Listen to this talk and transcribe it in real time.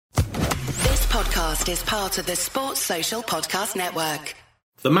podcast is part of the Sports Social Podcast Network.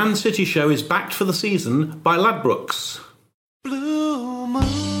 The Man City Show is backed for the season by Ladbrokes. Blue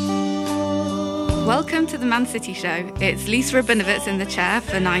Moon. Welcome to the Man City Show. It's Lisa Rabinowitz in the chair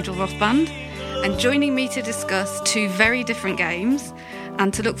for Nigel Rothband, and joining me to discuss two very different games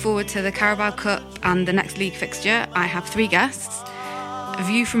and to look forward to the Carabao Cup and the next league fixture, I have three guests. A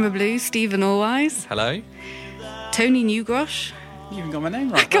View from a Blue, Stephen Allwise. Hello. Tony Newgrosh. You even got my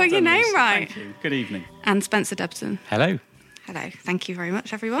name right. I got your name right. Thank you. Good evening. And Spencer Debson. Hello. Hello. Thank you very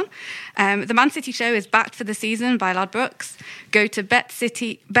much, everyone. The Man City Show is backed for the season by Ladbrokes. Go to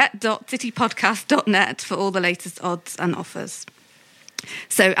bet.citypodcast.net for all the latest odds and offers.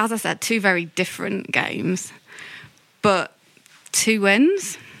 So, as I said, two very different games, but two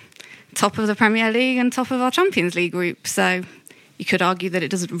wins. Top of the Premier League and top of our Champions League group. So you could argue that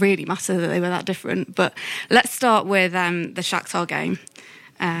it doesn't really matter that they were that different. But let's start with the Shakhtar game.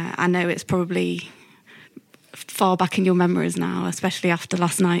 I know it's probably far back in your memories now, especially after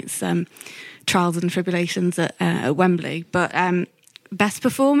last night's trials and tribulations at Wembley. But best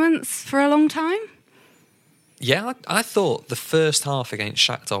performance for a long time? Yeah, I thought the first half against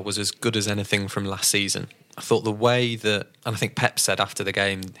Shakhtar was as good as anything from last season. I thought the way that, and I think Pep said after the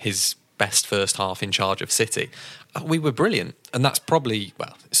game, his best first half in charge of City, we were brilliant. And that's probably,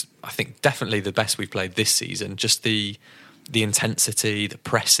 well, I think definitely the best we've played this season. Just the intensity, the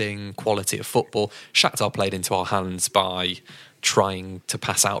pressing, quality of football. Shakhtar played into our hands by trying to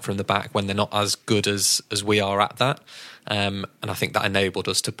pass out from the back when they're not as good as we are at that. And I think that enabled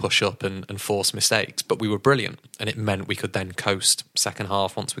us to push up and force mistakes. But we were brilliant, and it meant we could then coast second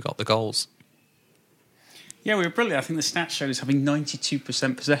half once we got the goals. Yeah, we were brilliant. I think the stats showed us having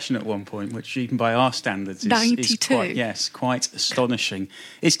 92% possession at one point, which even by our standards is quite astonishing.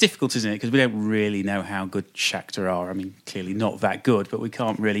 It's difficult, isn't it? Because we don't really know how good Shakhtar are. I mean, clearly not that good, but we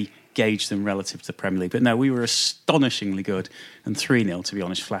can't really gauge them relative to the Premier League. But no, we were astonishingly good, and 3-0, to be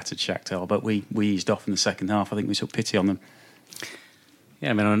honest, flattered Shakhtar. But we eased off in the second half. I think we took pity on them. Yeah,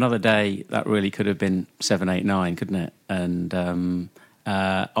 I mean, on another day, that really could have been 7-8-9, couldn't it? And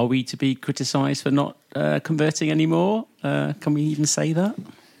are we to be criticised for not converting anymore? Can we even say that?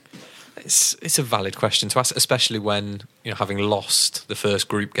 It's a valid question to ask, especially when, having lost the first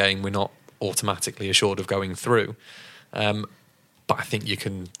group game, we're not automatically assured of going through. But I think you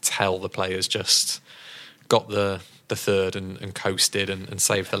can tell the players just got the third and coasted and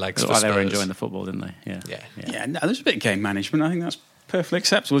saved the legs for Spurs. They were enjoying the football, didn't they? Yeah. No, there's a bit of game management. I think that's perfectly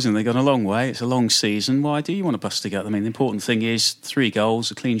acceptable, isn't it? They've gone a long way. It's a long season. Why do you want to bust together? I mean, the important thing is 3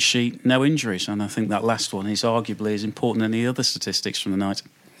 goals, a clean sheet, no injuries. And I think that last one is arguably as important than any other statistics from the night.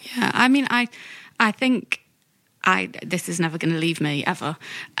 Yeah, I mean, I think this is never going to leave me ever.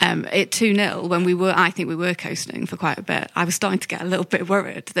 At 2-0, when I think we were coasting for quite a bit, I was starting to get a little bit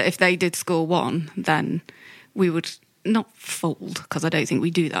worried that if they did score one, then we would not fold, because I don't think we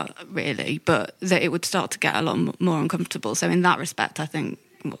do that really, but that it would start to get a lot more uncomfortable. So in that respect, I think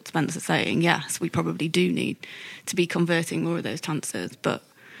what Spencer's saying, yes, we probably do need to be converting more of those chances, but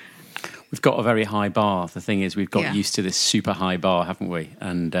we've got a very high bar. The thing is, we've got used to this super high bar, haven't we?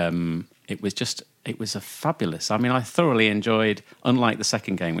 And it was a fabulous. I mean, I thoroughly enjoyed, unlike the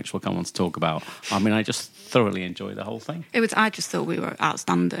second game, which we'll come on to talk about. I mean, I just thoroughly enjoyed the whole thing. I just thought we were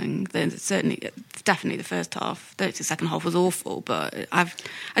outstanding. Definitely the first half. The second half was awful, but I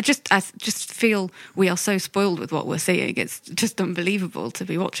just feel we are so spoiled with what we're seeing. It's just unbelievable to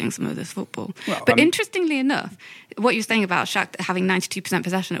be watching some of this football. Well, interestingly enough, what you're saying about Shakhtar having 92%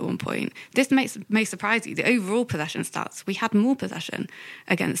 possession at one point, this may surprise you. The overall possession stats, we had more possession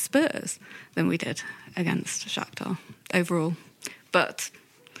against Spurs than we did against Shakhtar overall. But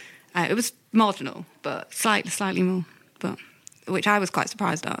it was marginal, but slightly more. But which I was quite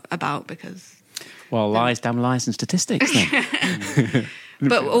surprised about because... Well, lies, damn lies and statistics then.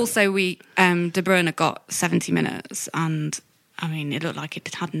 But also De Bruyne got 70 minutes and, I mean, it looked like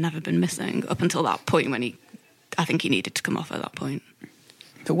it had never been missing up until that point when I think he needed to come off at that point.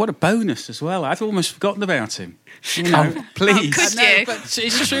 But what a bonus as well. I'd almost forgotten about him. Please. Could you? But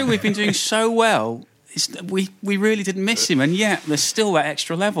it's true, we've been doing so well. We really didn't miss him, and yet there's still that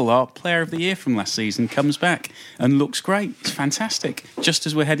extra level. Our player of the year from last season comes back and looks great. It's fantastic, just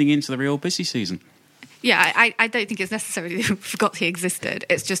as we're heading into the real busy season. Yeah, I don't think it's necessarily that we forgot he existed.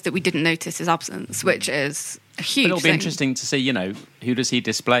 It's just that we didn't notice his absence, which is a huge thing. It'll be interesting to see, who does he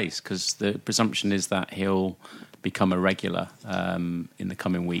displace? Because the presumption is that he'll become a regular in the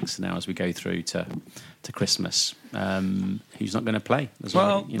coming weeks now as we go through to Christmas. Who's not going to play as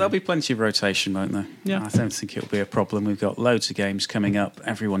well? There'll be plenty of rotation, won't there? Yeah. I don't think it'll be a problem. We've got loads of games coming up.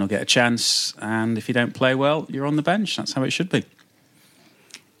 Everyone will get a chance. And if you don't play well, you're on the bench. That's how it should be.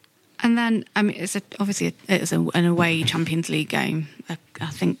 And then, I mean, obviously an away Champions League game. I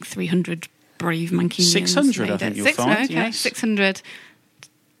think 300 brave Mancunians 600, I think you'll find. Okay, yes. 600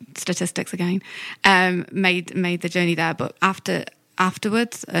 statistics again. Made the journey there, but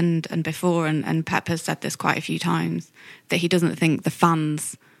afterwards and before, and Pep has said this quite a few times, that he doesn't think the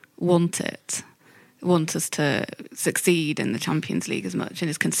fans want us to succeed in the Champions League as much, and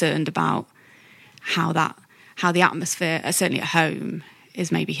is concerned about how the atmosphere, certainly at home, is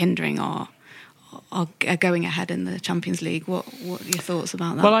maybe hindering our going ahead in the Champions League. What are your thoughts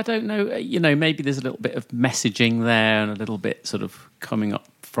about that? Well, I don't know. Maybe there's a little bit of messaging there and a little bit sort of coming up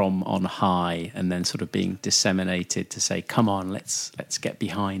from on high and then sort of being disseminated to say, come on, let's get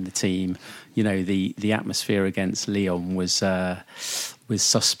behind the team. The atmosphere against Lyon was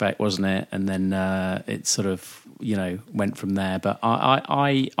suspect, wasn't it? And then it sort of went from there. But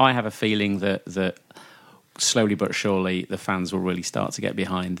I have a feeling that slowly but surely the fans will really start to get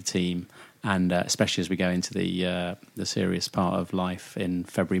behind the team, and especially as we go into the serious part of life in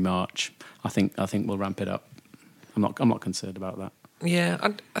February, March, I think we'll ramp it up. I'm not concerned about that. Yeah,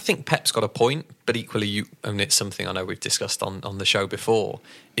 I think Pep's got a point, but equally, it's something I know we've discussed on the show before.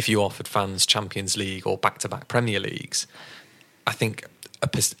 If you offered fans Champions League or back-to-back Premier Leagues, I think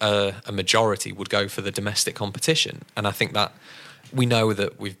a majority would go for the domestic competition. And I think that we know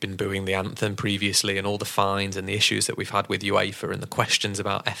that we've been booing the anthem previously and all the fines and the issues that we've had with UEFA and the questions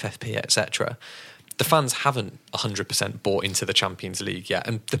about FFP, etc. The fans haven't 100% bought into the Champions League yet,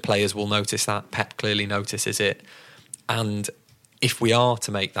 and the players will notice that. Pep clearly notices it. And if we are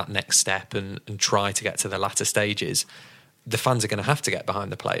to make that next step and try to get to the latter stages, the fans are going to have to get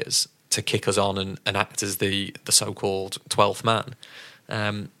behind the players to kick us on and act as the so-called 12th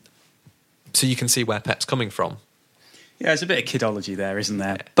man. So you can see where Pep's coming from. Yeah, there's a bit of kidology there, isn't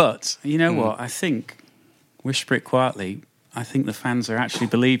there? Yeah. But you know what? I think, whisper it quietly, I think the fans are actually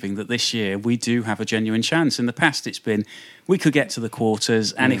believing that this year we do have a genuine chance. In the past, it's been we could get to the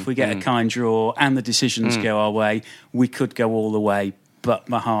quarters, and if we get a kind draw and the decisions go our way, we could go all the way. But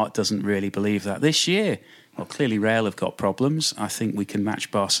my heart doesn't really believe that. This year, well, clearly Real have got problems. I think we can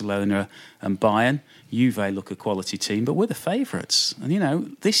match Barcelona and Bayern. Juve look a quality team, but we're the favourites.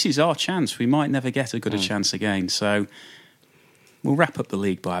 And, this is our chance. We might never get a good a chance again. So we'll wrap up the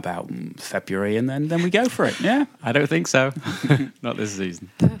league by about February, and then we go for it, yeah? I don't think so. Not this season.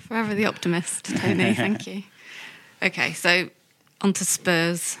 Forever the optimist, Tony. Thank you. Okay, so on to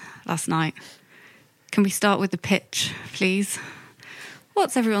Spurs last night. Can we start with the pitch, please?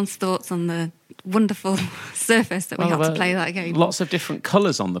 What's everyone's thoughts on the wonderful surface that we had to play that game? Lots of different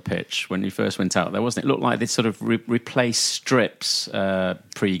colours on the pitch when you first went out there, wasn't it? It looked like they sort of replaced strips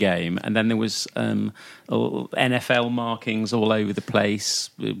pre-game, and then there was NFL markings all over the place,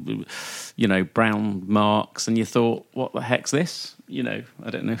 brown marks, and you thought, what the heck's this? I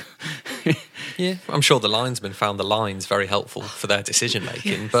don't know. Yeah, I'm sure the linesmen found the lines very helpful for their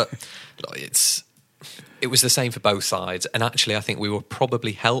decision-making, but it was the same for both sides, and actually I think we were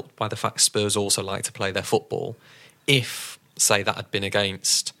probably helped by the fact Spurs also like to play their football. If, say, that had been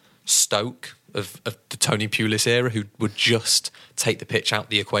against Stoke of the Tony Pulis era, who would just take the pitch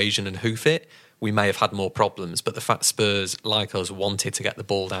out the equation and hoof it, we may have had more problems. But the fact Spurs, like us, wanted to get the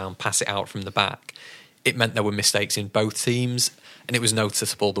ball down, pass it out from the back, it meant there were mistakes in both teams, and it was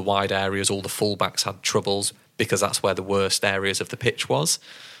noticeable the wide areas, all the fullbacks had troubles because that's where the worst areas of the pitch was.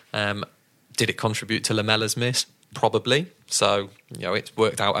 Did it contribute to Lamella's miss? Probably. So, it's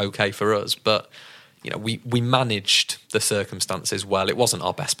worked out okay for us. But, we managed the circumstances well. It wasn't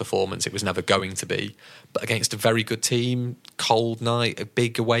our best performance. It was never going to be. But against a very good team, cold night, a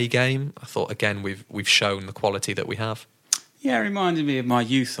big away game, I thought, again, we've shown the quality that we have. Yeah, it reminded me of my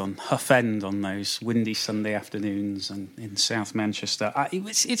youth on Hough End on those windy Sunday afternoons and in South Manchester.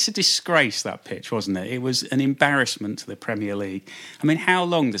 It's a disgrace, that pitch, wasn't it? It was an embarrassment to the Premier League. I mean, how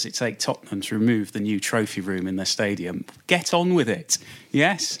long does it take Tottenham to remove the new trophy room in their stadium? Get on with it,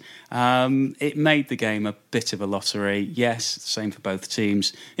 yes? It made the game a bit of a lottery. Yes, same for both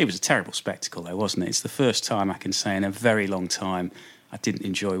teams. It was a terrible spectacle, though, wasn't it? It's the first time I can say in a very long time I didn't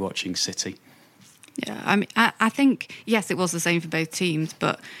enjoy watching City. Yeah, I mean, I think, yes, it was the same for both teams,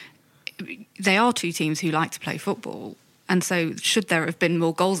 but they are two teams who like to play football. And so should there have been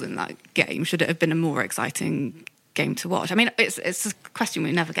more goals in that game? Should it have been a more exciting game to watch? I mean, it's a question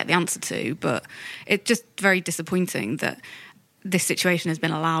we never get the answer to, but it's just very disappointing that this situation has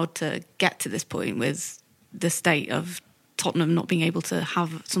been allowed to get to this point with the state of Tottenham not being able to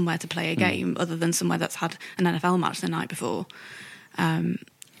have somewhere to play a game other than somewhere that's had an NFL match the night before.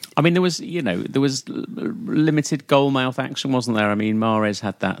 I mean, there was limited goal mouth action, wasn't there? I mean, Mahrez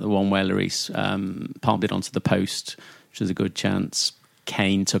had the one where Lloris palmed it onto the post, which was a good chance.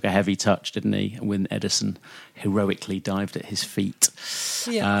 Kane took a heavy touch, didn't he, when Ederson heroically dived at his feet.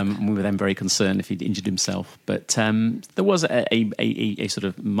 Yeah. We were then very concerned if he'd injured himself. But there was a sort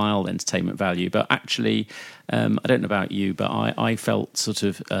of mild entertainment value. But actually, I don't know about you, but I felt sort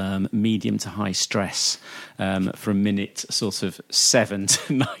of medium to high stress from minute sort of 7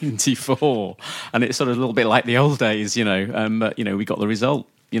 to 94. And it's sort of a little bit like the old days, but, we got the result,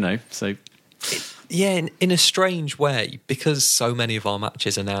 so... Yeah, in a strange way, because so many of our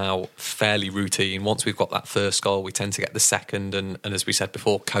matches are now fairly routine. Once we've got that first goal, we tend to get the second and as we said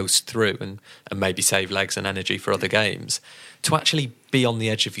before, coast through and maybe save legs and energy for other games. To actually be on the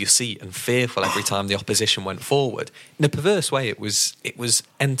edge of your seat and fearful every time the opposition went forward, in a perverse way, it was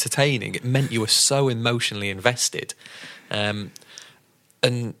entertaining. It meant you were so emotionally invested. And,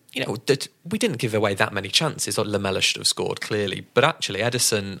 we didn't give away that many chances. Lamela should have scored, clearly. But actually,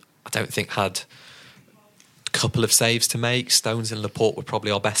 Ederson, I don't think had... couple of saves to make. Stones and Laporte were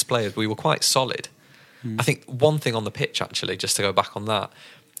probably our best players. We were quite solid. I think one thing on the pitch, actually, just to go back on that,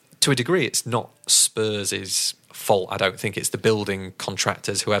 to a degree, it's not Spurs' fault. I don't think it's the building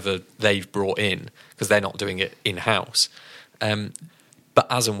contractors, whoever they've brought in, because they're not doing it in-house. But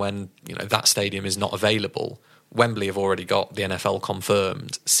as and when that stadium is not available, Wembley have already got the NFL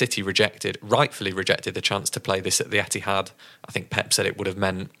confirmed. City rightfully rejected the chance to play this at the Etihad. I think Pep said it would have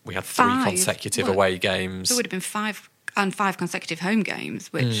meant we had 3 consecutive away games. It would have been 5 consecutive home games,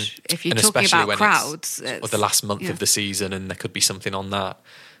 which, if you're talking about crowds... Or the last month of the season, and there could be something on that.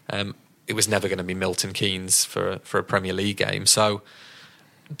 It was never going to be Milton Keynes for a Premier League game. So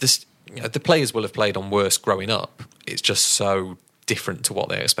the players will have played on worse growing up. It's just so different to what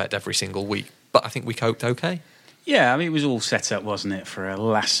they expect every single week. But I think we coped okay. Yeah, it was all set up, wasn't it, for a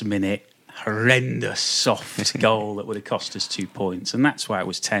last-minute, horrendous, soft goal that would have cost us 2 points. And that's why it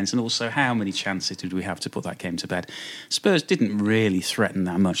was tense. And also, how many chances did we have to put that game to bed? Spurs didn't really threaten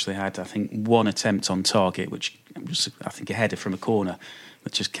that much. They had, I think, 1 attempt on target, which was, I think, a header from a corner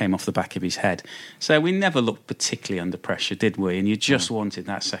that just came off the back of his head. So we never looked particularly under pressure, did we? And you just wanted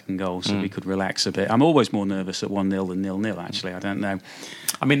that second goal so we could relax a bit. I'm always more nervous at 1-0 than 0-0, actually. I don't know.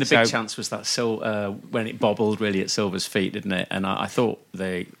 The big chance was that when it bobbled really at Silva's feet, didn't it? And I thought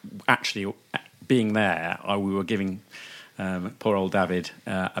they actually, being there, we were giving poor old David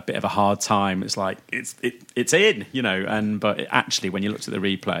a bit of a hard time. It's like, it's in, but actually, when you looked at the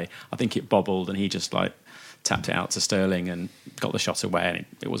replay, I think it bobbled and he just tapped it out to Sterling and got the shot away, and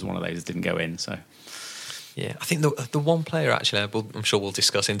it was one of those that didn't go in. So, yeah, I think the one player, actually, I'm sure we'll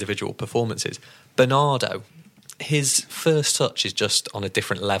discuss individual performances. Bernardo, his first touch is just on a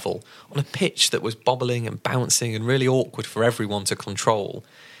different level. On a pitch that was bobbling and bouncing and really awkward for everyone to control,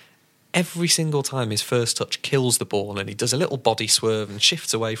 every single time his first touch kills the ball and he does a little body swerve and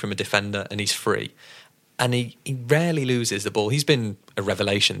shifts away from a defender and he's free. And he rarely loses the ball. He's been a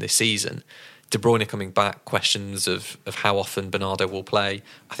revelation this season. De Bruyne coming back, questions of how often Bernardo will play.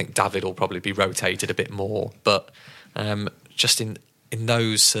 I think David will probably be rotated a bit more. But just in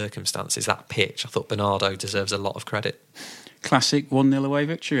those circumstances, that pitch, I thought Bernardo deserves a lot of credit. Classic 1-0 away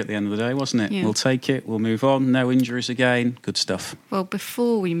victory at the end of the day, wasn't it? Yeah. We'll take it, we'll move on, no injuries again, good stuff. Well,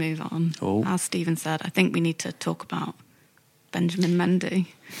 before we move on, as Stephen said, I think we need to talk about Benjamin Mendy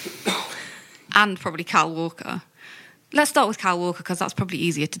and probably Kyle Walker. Let's start with Kyle Walker because that's probably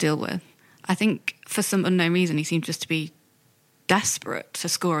easier to deal with. I think for some unknown reason he seemed just to be desperate to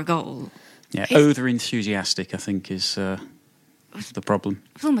score a goal. Yeah, over-enthusiastic, I think, is the problem.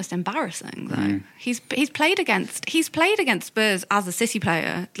 It's almost embarrassing, though. He's played against Spurs as a City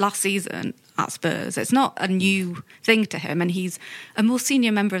player last season at Spurs. It's not a new thing to him, and he's a more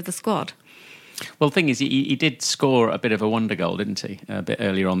senior member of the squad. Well, the thing is, he did score a bit of a wonder goal, didn't he? A bit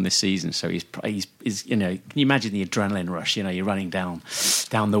earlier on this season. So he's can you imagine the adrenaline rush? You're running down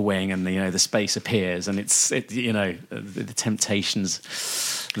the wing, and the space appears, and the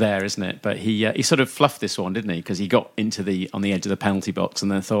temptations there, isn't it? But he sort of fluffed this one, didn't he? Because he got on the edge of the penalty box,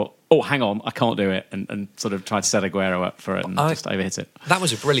 and then thought, oh, hang on, I can't do it, and sort of tried to set Aguero up for it and just overhit it. That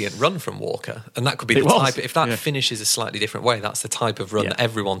was a brilliant run from Walker, and that could be type. If that finishes a slightly different way, that's the type of run that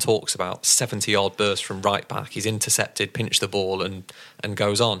everyone talks about. 70-yard burst from right back, he's intercepted, pinched the ball, and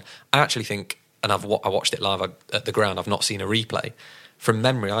goes on. I actually think, and I watched it live at the ground. I've not seen a replay. From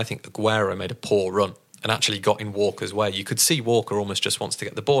memory, I think Aguero made a poor run and actually got in Walker's way. You could see Walker almost just wants to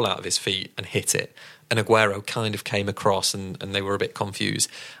get the ball out of his feet and hit it. And Aguero kind of came across and they were a bit confused.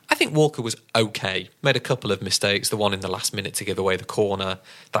 I think Walker was okay. Made a couple of mistakes. The one in the last minute to give away the corner,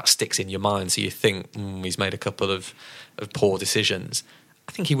 that sticks in your mind. So you think, he's made a couple of poor decisions.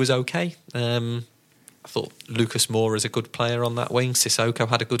 I think he was okay. I thought Lucas Moura is a good player on that wing. Sissoko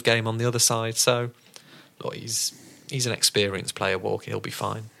had a good game on the other side. So look, he's he's an experienced player, Walker. He'll be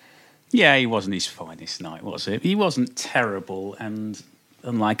fine. Yeah, he wasn't his finest night, was it? He wasn't terrible, and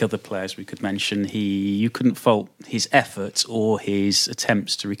unlike other players we could mention, you couldn't fault his effort or his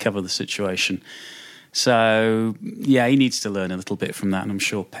attempts to recover the situation. So, yeah, he needs to learn a little bit from that, and I'm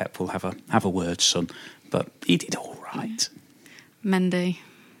sure Pep will have a word, son. But he did all right. Mendy.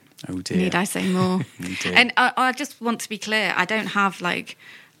 Oh, dear. Need I say more? Oh, dear. And I just want to be clear, I don't have, like,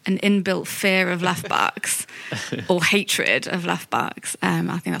 an inbuilt fear of left-backs or hatred of left-backs. I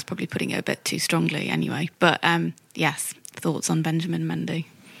think that's probably putting it a bit too strongly anyway. But, yes, thoughts on Benjamin Mendy?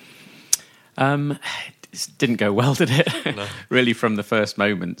 It didn't go well, did it? No. Really, from the first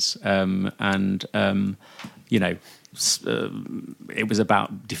moments. It was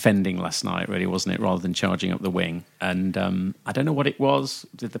about defending last night, really, wasn't it, rather than charging up the wing. And I don't know what it was.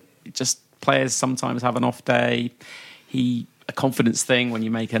 Just players sometimes have an off day. A confidence thing when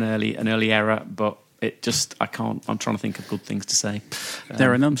you make an early error, but it just, I'm trying to think of good things to say.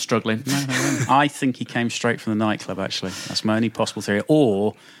 There are none. I'm struggling. No. I think he came straight from the nightclub, actually. That's my only possible theory.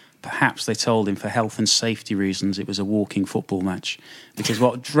 Or perhaps they told him for health and safety reasons it was a walking football match. Because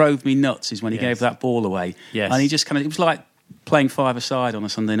what drove me nuts is when he gave that ball away. Yes. And he just it was like playing five-a-side on a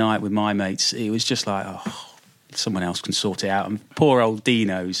Sunday night with my mates. It was just like, someone else can sort it out. And poor old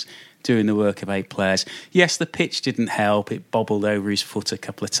Dino's doing the work of 8 players. Yes, the pitch didn't help. It bobbled over his foot a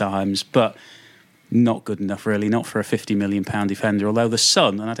couple of times, but not good enough, really, not for a £50 million defender. Although The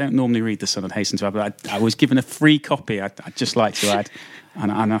Sun, and I don't normally read The Sun, I'd hasten to add, but I was given a free copy, I'd just like to add,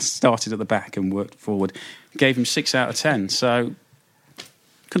 and I started at the back and worked forward. Gave him 6 out of 10, so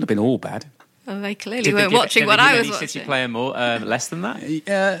couldn't have been all bad. Well, they clearly weren't watching what I was watching. City player more, less than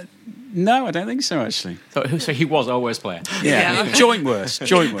that? No, I don't think so, actually. So he was our worst player. Yeah. Joint worst.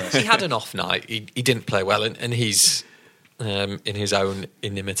 He had an off night. He didn't play well, and he's in his own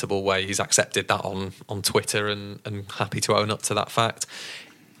inimitable way, he's accepted that on Twitter and happy to own up to that fact.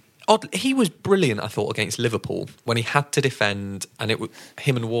 He was brilliant, I thought, against Liverpool when he had to defend, and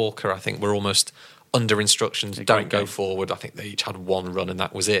him and Walker, I think, were almost under instructions, don't go forward. I think they each had one run and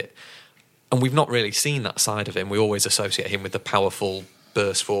that was it. And we've not really seen that side of him. We always associate him with the powerful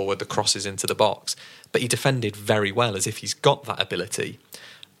burst forward, the crosses into the box. But he defended very well, as if he's got that ability.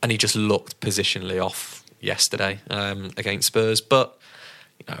 And he just looked positionally off yesterday against Spurs. But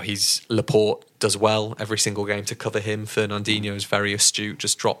Laporte does well every single game to cover him. Fernandinho is very astute,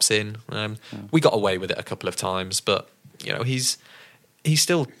 just drops in. We got away with it a couple of times, but he's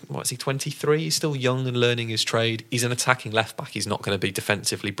still, 23? He's still young and learning his trade. He's an attacking left back. He's not going to be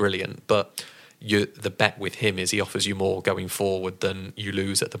defensively brilliant, but the bet with him is he offers you more going forward than you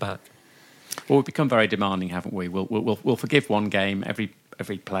lose at the back. Well, we've become very demanding, haven't we? We'll forgive one game.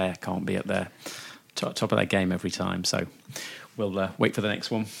 Every player can't be at their top of their game every time, so we'll wait for the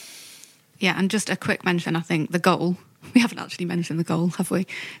next one. Yeah, and just a quick mention, I think, the goal. We haven't actually mentioned the goal, have we?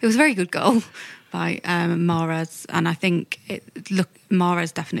 It was a very good goal by Mahrez, and I think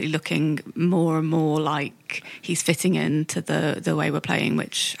Mahrez definitely looking more and more like he's fitting into the way we're playing,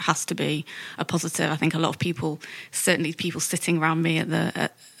 which has to be a positive. I think a lot of people, certainly people sitting around me at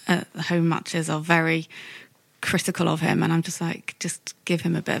the home matches, are very critical of him, and I'm just like, just give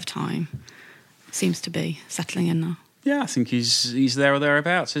him a bit of time. Seems to be settling in now. Yeah, I think he's there or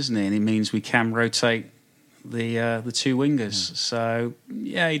thereabouts, isn't he? And it means we can rotate the two wingers. So,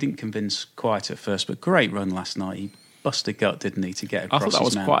 yeah, he didn't convince quite at first, but great run last night. He busted gut, didn't he, to get across. I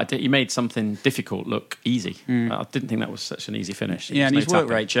thought that was man. he made something difficult look easy. I didn't think that was such an easy finish. Yeah, and his work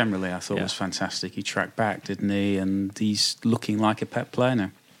rate generally I thought was fantastic. He tracked back, didn't he? And he's looking like a Pep player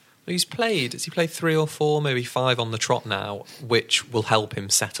now. Has he played 3 or 4, maybe 5 on the trot now, which will help him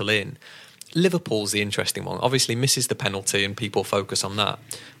settle in. Liverpool's the interesting one. Obviously misses the penalty and people focus on that.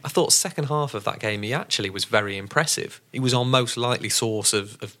 I thought second half of that game he actually was very impressive. He was our most likely source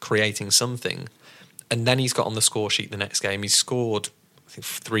of creating something. And then he's got on the score sheet the next game. He's scored, I think,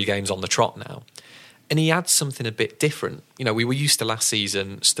 3 games on the trot now. And he adds something a bit different. We were used to last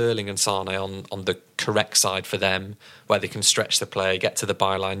season, Sterling and Sane on the correct side for them, where they can stretch the play, get to the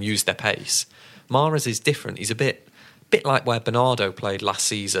byline, use their pace. Mahrez is different. He's a bit like where Bernardo played last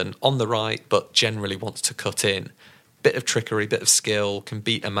season, on the right, but generally wants to cut in. Bit of trickery, bit of skill, can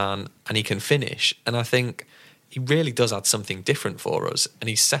beat a man, and he can finish. And I think he really does add something different for us. And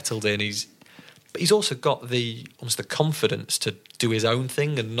he's settled in. But he's also got almost the confidence to do his own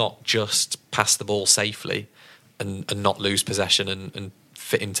thing and not just pass the ball safely and not lose possession and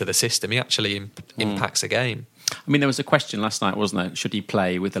fit into the system. He actually impacts a game. I mean, there was a question last night, wasn't there? Should he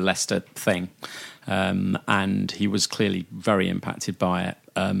play with the Leicester thing? And he was clearly very impacted by it.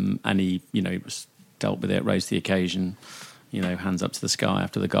 And he, was dealt with it, rose to the occasion, hands up to the sky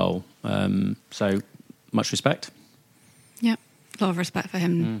after the goal. So much respect. Yep, a lot of respect for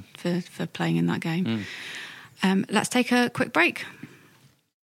him for playing in that game. Let's take a quick break.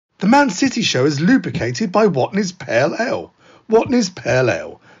 The Man City Show is lubricated by Watney's Pale Ale. Watney's Pale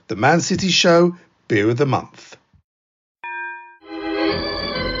Ale, the Man City Show Beer of the Month.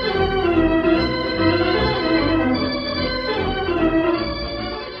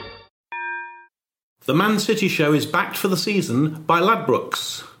 The Man City Show is backed for the season by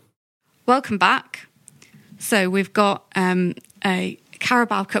Ladbrokes. Welcome back. So we've got a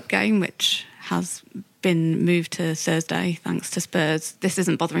Carabao Cup game, which has been moved to Thursday thanks to Spurs. This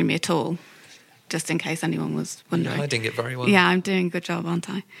isn't bothering me at all, just in case anyone was wondering. You're hiding it very well. Yeah, I'm doing a good job, aren't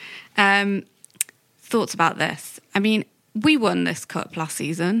I? Thoughts about this? I mean, we won this cup last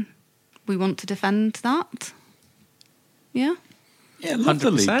season. We want to defend that. Yeah? Yeah, love the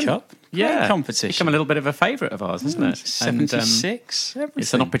League Cup. Great competition. It's become a little bit of a favourite of ours, isn't it? 76.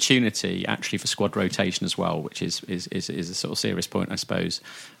 It's an opportunity actually for squad rotation as well, which is a sort of serious point, I suppose.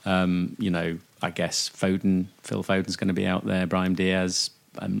 I guess Phil Foden's going to be out there, Brahim Diaz,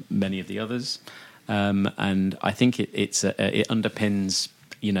 and many of the others, and I think it underpins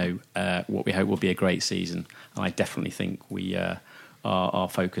what we hope will be a great season. And I definitely think we are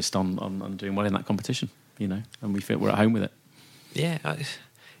focused on doing well in that competition, and we feel we're at home with it. Yeah,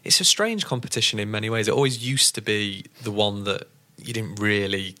 it's a strange competition in many ways. It always used to be the one that you didn't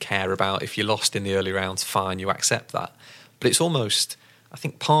really care about. If you lost in the early rounds, fine, you accept that. But it's almost, I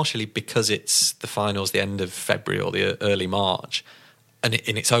think, partially because it's the finals, the end of February or the early March, and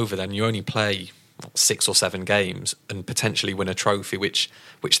it's over then. You only play 6 or 7 games and potentially win a trophy, which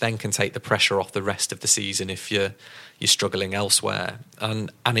then can take the pressure off the rest of the season if you're struggling elsewhere.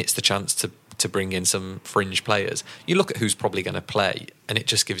 And it's the chance to bring in some fringe players. You look at who's probably going to play, and it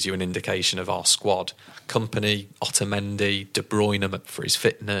just gives you an indication of our squad. Kompany, Otamendi, De Bruyne for his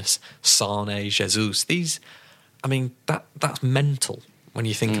fitness, Sane, Jesus. That's mental when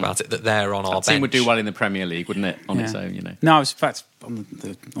you think about it, that they're on our bench. That team would do well in the Premier League, wouldn't it, on its own, No, I was, in fact, on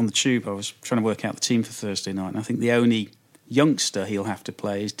the tube, I was trying to work out the team for Thursday night, and I think the only youngster he'll have to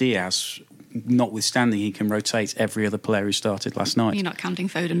play is Diaz, notwithstanding he can rotate every other player who started last night. You're not counting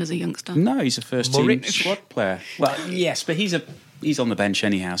Foden as a youngster? No, he's a first-team squad player. Well, yes, but he's on the bench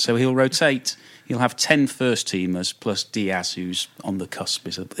anyhow, so he'll rotate. He'll have 10 first-teamers plus Diaz, who's on the cusp,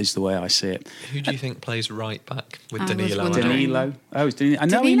 is the way I see it. Who do you think plays right back with Danilo? Danilo. Oh, is Danilo? I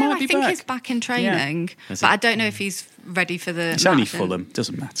know Danilo, he might be back. I think back. he's back in training, but I don't know if he's ready for the It's only Fulham.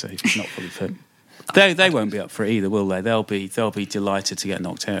 Doesn't matter. He's not fully fit. They won't be up for it either, will they? They'll be delighted to get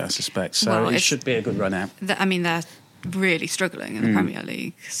knocked out, I suspect. So it should be a good run out. They're really struggling in the Premier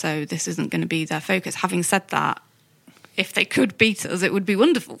League, so this isn't going to be their focus. Having said that, if they could beat us, it would be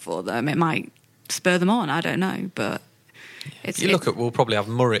wonderful for them. It might spur them on. I don't know, but we'll probably have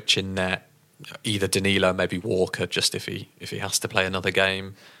Muric in there, either Danilo, maybe Walker, just if he has to play another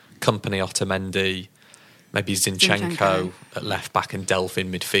game. Kompany, Otamendi, maybe Zinchenko at left back and Delph in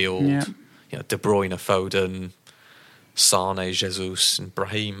midfield. Yeah. De Bruyne, Foden, Sane, Jesus, and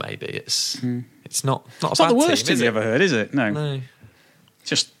Brahim. Maybe it's not a bad the worst team, you ever heard, is it? No.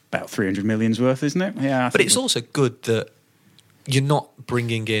 Just about 300 million's worth, isn't it? Yeah. But it's also good that you're not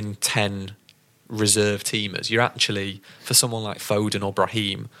bringing in 10 reserve teamers. You're actually, for someone like Foden or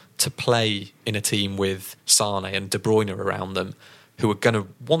Brahim, to play in a team with Sane and De Bruyne around them, who are going to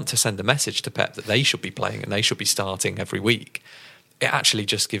want to send a message to Pep that they should be playing and they should be starting every week. It actually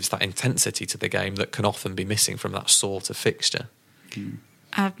just gives that intensity to the game that can often be missing from that sort of fixture.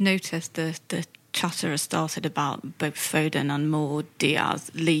 I've noticed the chatter has started about both Foden and more Diaz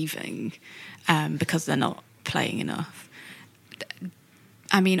leaving because they're not playing enough.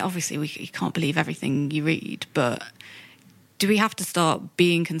 I mean, obviously, you can't believe everything you read, but do we have to start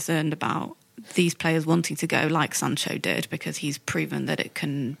being concerned about these players wanting to go like Sancho did because he's proven that it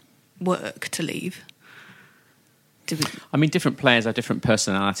can work to leave? I mean, different players have different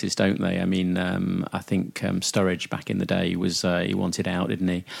personalities, don't they? I mean, I think Sturridge back in the day was he wanted out, didn't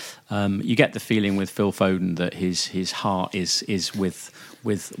he? You get the feeling with Phil Foden that his heart is with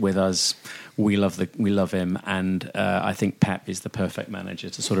us. We love him, and I think Pep is the perfect manager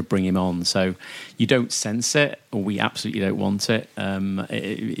to sort of bring him on. So you don't sense it, or we absolutely don't want it.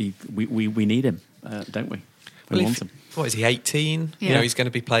 We need him, don't we? We want him. What is he, 18? Yeah. He's going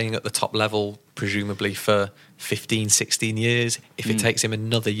to be playing at the top level, presumably for 15, 16 years. If it takes him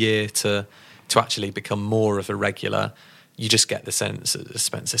another year to actually become more of a regular, you just get the sense, as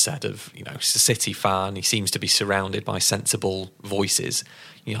Spencer said, of, he's a City fan. He seems to be surrounded by sensible voices.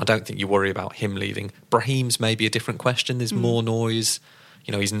 I don't think you worry about him leaving. Brahim's maybe a different question. There's more noise.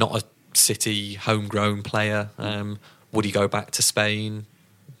 He's not a City homegrown player. Would he go back to Spain?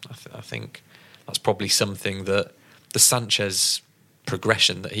 I think that's probably something that the Sanchez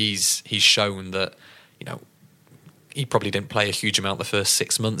progression that he's shown that, he probably didn't play a huge amount the first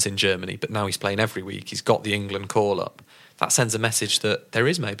 6 months in Germany, but now he's playing every week. He's got the England call-up. That sends a message that there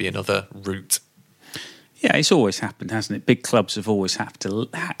is maybe another route. Yeah, it's always happened, hasn't it? Big clubs have always had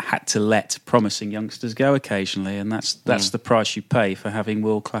to let promising youngsters go occasionally, and that's the price you pay for having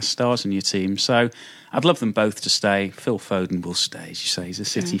world-class stars in your team. So I'd love them both to stay. Phil Foden will stay, as you say. He's a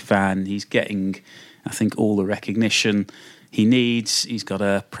City fan. He's getting, I think, all the recognition he needs. He's got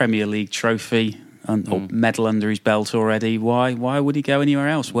a Premier League trophy or medal under his belt already. Why would he go anywhere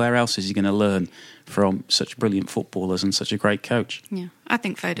else? Where else is he going to learn from such brilliant footballers and such a great coach? Yeah, I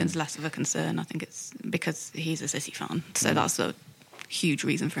think Foden's less of a concern. I think it's because he's a City fan, so that's a huge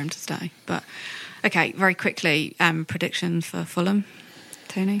reason for him to stay. But okay, very quickly, prediction for Fulham,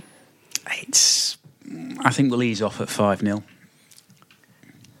 Tony? I think we'll ease off at 5-0.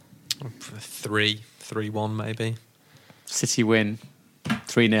 3-1 maybe. City win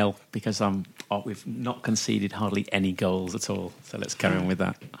 3-0 because we've not conceded hardly any goals at all. So let's carry on with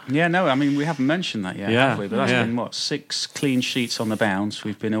that. Yeah, no, I mean, we haven't mentioned that yet, have we? But that's been, 6 clean sheets on the bounce.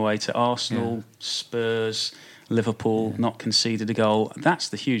 We've been away to Arsenal, Spurs, Liverpool, not conceded a goal. That's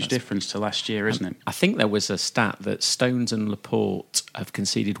the huge difference to last year, isn't it? I think there was a stat that Stones and Laporte have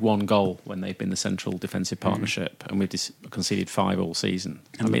conceded 1 goal when they've been the central defensive partnership, and we've conceded 5 all season.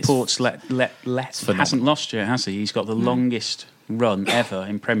 And Laporte's hasn't lost yet, has he? He's got the longest run ever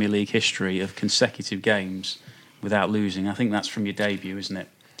in Premier League history of consecutive games without losing. I think that's from your debut, isn't it?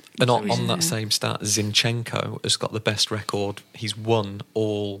 And on that same stat, Zinchenko has got the best record. He's won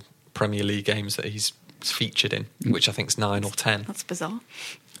all Premier League games that he's featured in, which I think is 9 or 10. That's bizarre.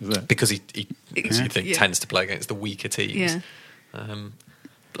 Because he tends to play against the weaker teams. Yeah.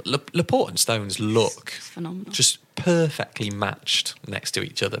 Laporte and Stones look phenomenal, just perfectly matched next to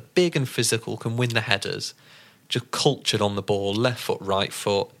each other. Big and physical, can win the headers. Just cultured on the ball, left foot, right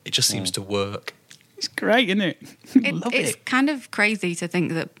foot. It just seems to work. It's great, isn't it? It's kind of crazy to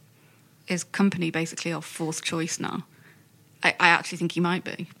think that his company basically our fourth choice now. I actually think he might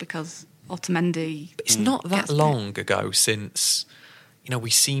be, because Otamendi... But it's not that long ago since, we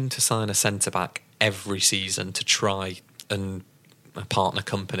seem to sign a centre-back every season to try and partner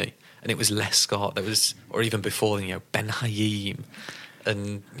company. And it was Lescott, or even before, Ben Haim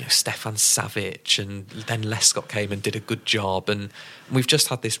and Stefan Savic, and then Lescott came and did a good job, and we've just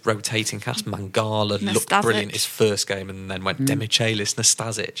had this rotating cast. Mangala looked brilliant his first game and then went Demichelis,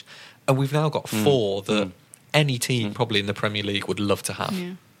 Nastasic, and we've now got 4 that any team probably in the Premier League would love to have.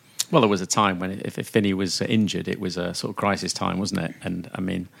 Well, there was a time when if Finney was injured, it was a sort of crisis time, wasn't it? And I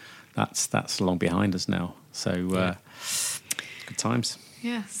mean, that's long behind us now, so good times.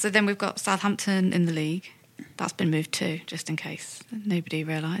 Yeah, so then we've got Southampton in the league. That's been moved too, just in case nobody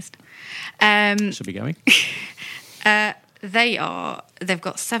realised. Should be going. They've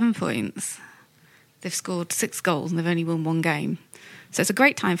got 7 points. They've scored 6 goals and they've only won 1 game. So it's a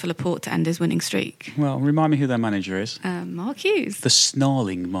great time for Laporte to end his winning streak. Well, remind me who their manager is. Mark Hughes. The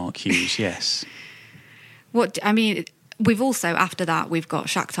snarling Mark Hughes, yes. We've also, after that, we've got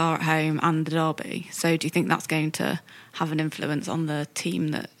Shakhtar at home and the derby. So do you think that's going to have an influence on the team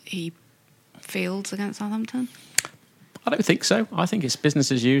that he fields against Southampton? I don't think so. I think it's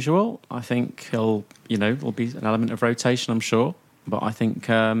business as usual. I think there'll be an element of rotation, I'm sure. But I think,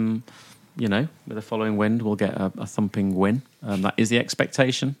 with the following wind, we'll get a thumping win. That is the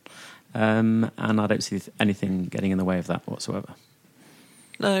expectation. And I don't see anything getting in the way of that whatsoever.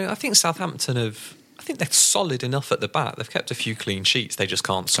 No, I think Southampton they're solid enough at the back. They've kept a few clean sheets. They just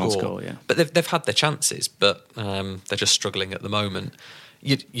can't score. But they've had their chances, but they're just struggling at the moment.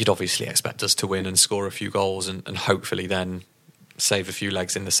 You'd obviously expect us to win and score a few goals and hopefully then save a few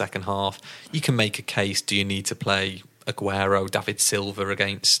legs in the second half. You can make a case, do you need to play Aguero, David Silva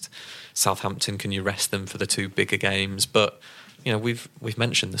against Southampton? Can you rest them for the 2 bigger games? But, we've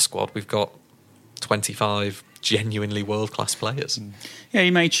mentioned the squad. We've got 25 genuinely world-class players. Yeah,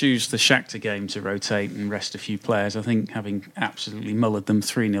 he may choose the Shakhtar game to rotate and rest a few players. I think having absolutely mullered them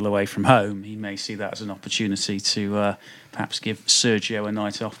 3-0 away from home, he may see that as an opportunity to perhaps give Sergio a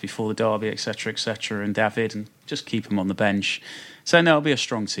night off before the derby, etc., and David, and just keep him on the bench. So, no, it'll be a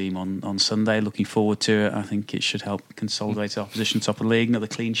strong team on Sunday. Looking forward to it. I think it should help consolidate our position top of the league. Another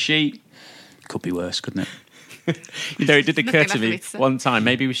clean sheet. Could be worse, couldn't it? It did occur to me one time,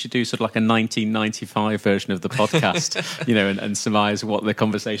 maybe we should do sort of like a 1995 version of the podcast, and surmise what the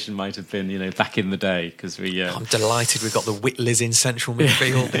conversation might have been, back in the day. Because I'm delighted we've got the Whitleys in central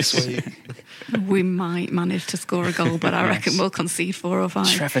midfield this week. We might manage to score a goal, but I reckon we'll concede 4 or 5.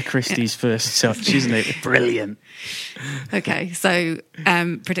 Trevor Christie's first touch, isn't it? Brilliant. Okay, so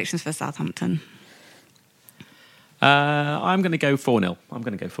predictions for Southampton. I'm going to go 4-0.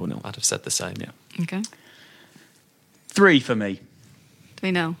 I'd have said the same. Yeah. Okay. 3 for me.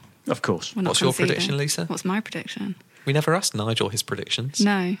 3-0. Of course. We're not What's your conceding. prediction, Lisa? What's my prediction? We never asked Nigel his predictions.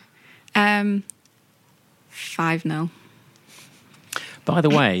 No. 5-0. By the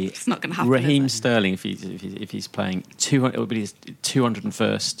way, It's not gonna happen, Raheem is it? Sterling, if he's playing, it would be his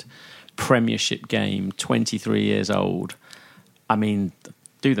 201st Premiership game, 23 years old. I mean,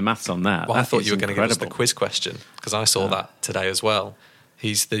 do the maths on that. Well, I That thought is you were going to give us the incredible. quiz question, because I saw that today as well.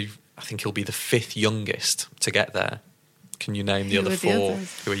 I think he'll be the 5th youngest to get there. Can you name the Who other were the 4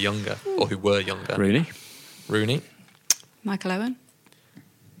 others? who are younger or who were younger? Rooney. Michael Owen?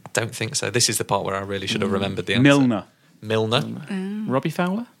 Don't think so. This is the part where I really should have remembered the answer. Milner. Robbie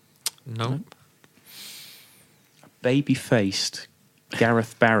Fowler? No. Baby-faced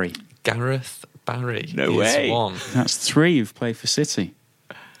Gareth Barry. Gareth Barry No is way. 1. That's 3 who've played for City.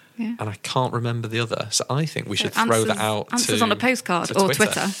 Yeah. And I can't remember the other. So I think we should So throw that out answers to on a postcard to or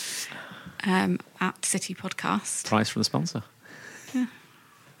Twitter. At City Podcast. Price from the sponsor.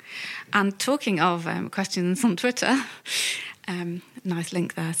 And talking of questions on Twitter, nice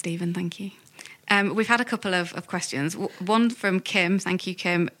link there, Stephen, thank you. We've had a couple of questions. One from Kim, thank you,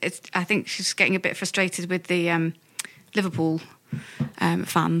 Kim. I think she's getting a bit frustrated with the Liverpool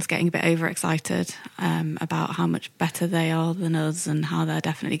fans getting a bit overexcited about how much better they are than us and how they're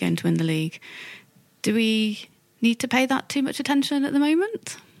definitely going to win the league. Do we need to pay that too much attention at the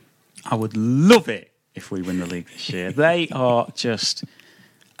moment? I would love it if we win the league this year. They are just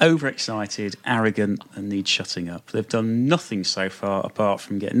overexcited, arrogant, and need shutting up. They've done nothing so far apart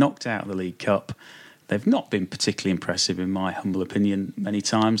from get knocked out of the League Cup. They've not been particularly impressive, in my humble opinion, many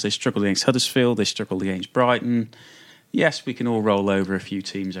times. They struggled against Huddersfield. They struggled against Brighton. Yes, we can all roll over a few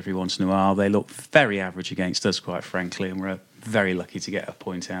teams every once in a while. They look very average against us, quite frankly, and we're very lucky to get a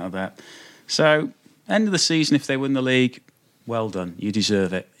point out of that. So, end of the season, if they win the league, well done. You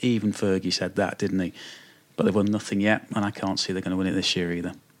deserve it. Even Fergie said that, didn't he? But they've won nothing yet, and I can't see they're going to win it this year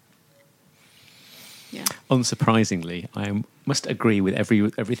either. Yeah. Unsurprisingly, I must agree with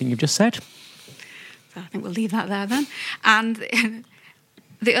everything you've just said. So I think we'll leave that there then. And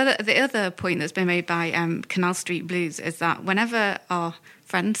the other point that's been made by Canal Street Blues is that whenever our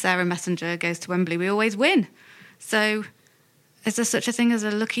friend Sarah Messenger goes to Wembley, we always win. So is there such a thing as a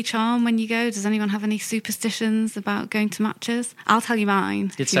lucky charm when you go? Does anyone have any superstitions about going to matches? I'll tell you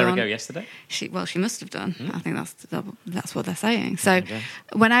mine. Did Sarah go yesterday? She must have done. I think that's what they're saying. So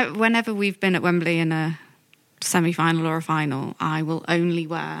whenever we've been at Wembley in a semi-final or a final, I will only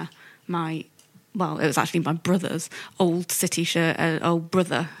wear it was actually my brother's old City shirt, old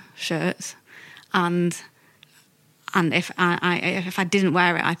brother shirt, and if I didn't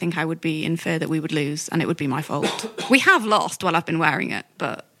wear it, I think I would be in fear that we would lose, and it would be my fault. We have lost while I've been wearing it,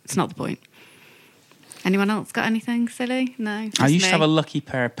 but it's not the point. Anyone else got anything silly? No. I used to have a lucky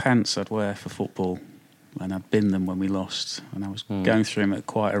pair of pants I'd wear for football, and I'd bin them when we lost, and I was going through them at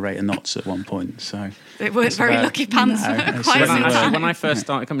quite a rate of knots at one point. So it weren't very lucky pants. No, quite when I first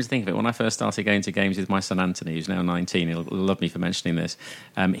started, come to think of it, when I first started going to games with my son Anthony, who's now 19, he'll love me for mentioning this.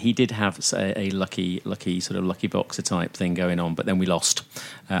 He did have a lucky sort of lucky boxer type thing going on, but then we lost.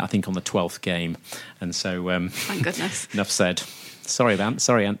 I think on the 12th game, and so thank goodness. Enough said. Sorry, Ant,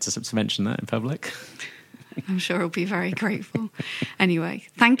 to mention that in public. I'm sure he'll be very grateful. Anyway,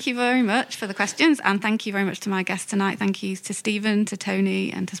 thank you very much for the questions, and thank you very much to my guests tonight. Thank you to Stephen, to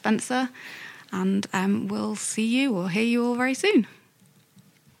Tony, and to Spencer. And we'll see you or hear you all very soon.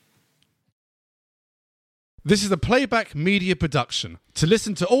 This is a Playback Media production. To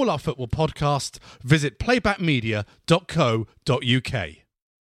listen to all our football podcasts, visit playbackmedia.co.uk.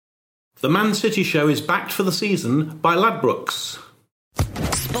 The Man City Show is backed for the season by Ladbrokes.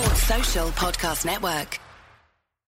 Sports Social Podcast Network.